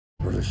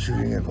was a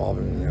shooting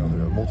involving,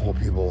 multiple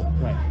people.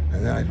 Right.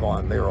 And then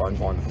later on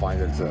to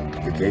find it's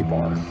a gay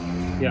bar.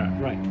 Yeah,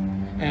 right.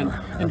 And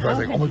I was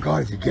like, oh my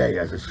God, is he gay?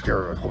 I was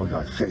scared. Oh my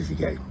God, shit, is he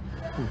gay?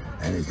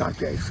 And he's not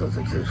gay, so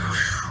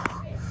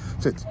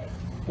it's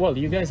well,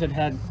 you guys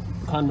had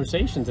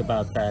conversations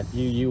about that.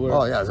 You were.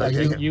 Oh yeah,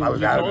 you I was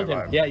told adamant.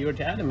 him. Yeah, you were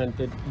adamant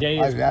that gay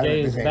is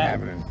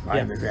bad.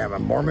 I'm a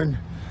Mormon.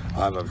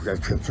 I'm a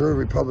conservative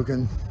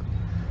Republican,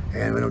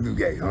 and we don't do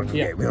gay.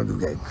 We don't do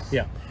gay.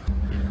 Yeah.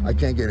 I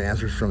can't get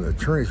answers from the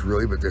attorneys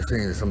really, but they're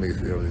saying that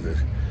somebody's,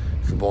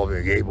 it's involving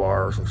a gay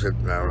bar or some shit.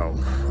 I don't know.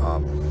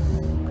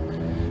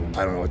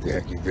 I don't know what the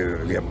heck you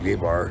did if you have a gay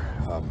bar.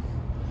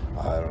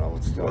 I don't know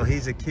what's going on. Well,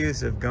 he's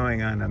accused of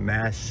going on a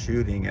mass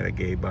shooting at a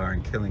gay bar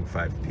and killing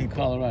 5 people.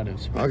 Colorado.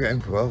 Okay,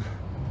 well,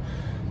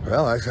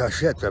 that's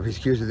shit. If he's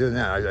accused of doing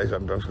that,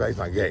 I'm surprised he's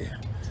not gay.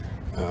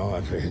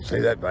 I'd say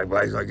that,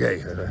 but he's not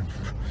gay.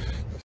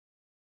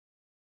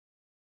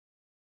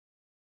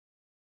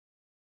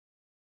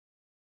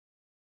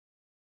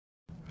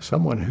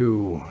 Someone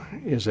who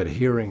is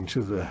adhering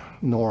to the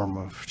norm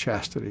of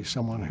chastity,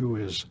 someone who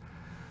is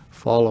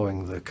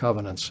following the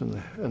covenants and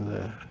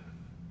the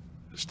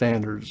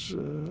standards,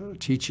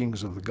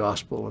 teachings of the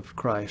gospel of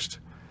Christ,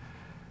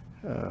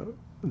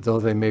 though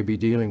they may be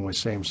dealing with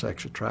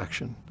same-sex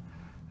attraction,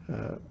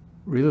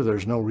 really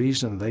there's no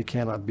reason they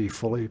cannot be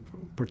fully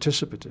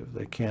participative.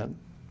 They can't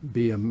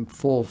be a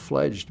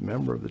full-fledged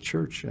member of the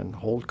church and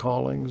hold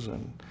callings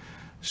and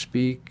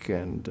speak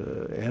and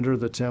enter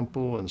the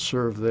temple and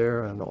serve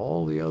there, and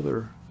all the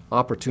other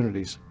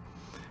opportunities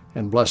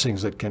and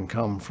blessings that can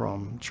come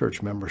from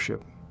church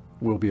membership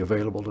will be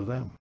available to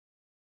them.